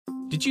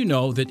Did you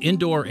know that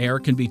indoor air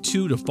can be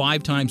 2 to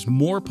 5 times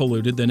more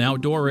polluted than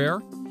outdoor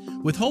air?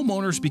 With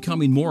homeowners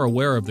becoming more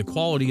aware of the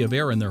quality of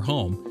air in their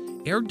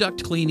home, air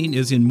duct cleaning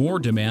is in more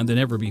demand than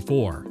ever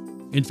before.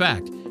 In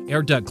fact,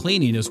 air duct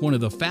cleaning is one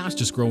of the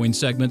fastest growing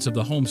segments of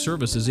the home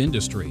services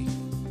industry.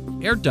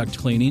 Air duct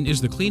cleaning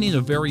is the cleaning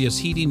of various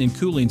heating and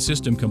cooling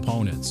system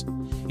components.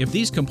 If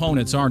these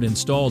components aren't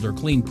installed or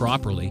cleaned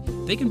properly,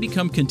 they can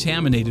become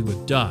contaminated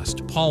with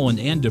dust, pollen,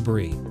 and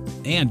debris,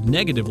 and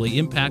negatively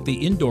impact the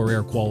indoor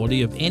air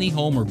quality of any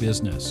home or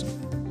business.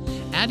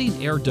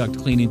 Adding air duct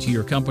cleaning to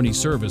your company's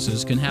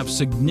services can have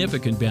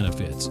significant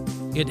benefits.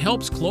 It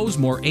helps close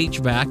more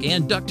HVAC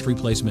and duct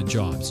replacement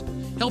jobs,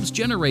 helps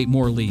generate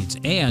more leads,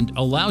 and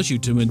allows you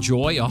to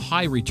enjoy a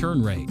high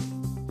return rate.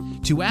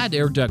 To add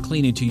air duct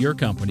cleaning to your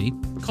company,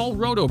 call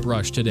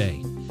Rotobrush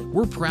today.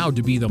 We're proud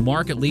to be the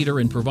market leader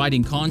in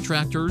providing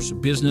contractors,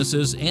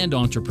 businesses, and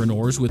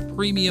entrepreneurs with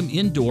premium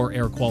indoor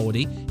air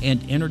quality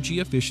and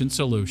energy-efficient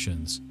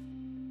solutions.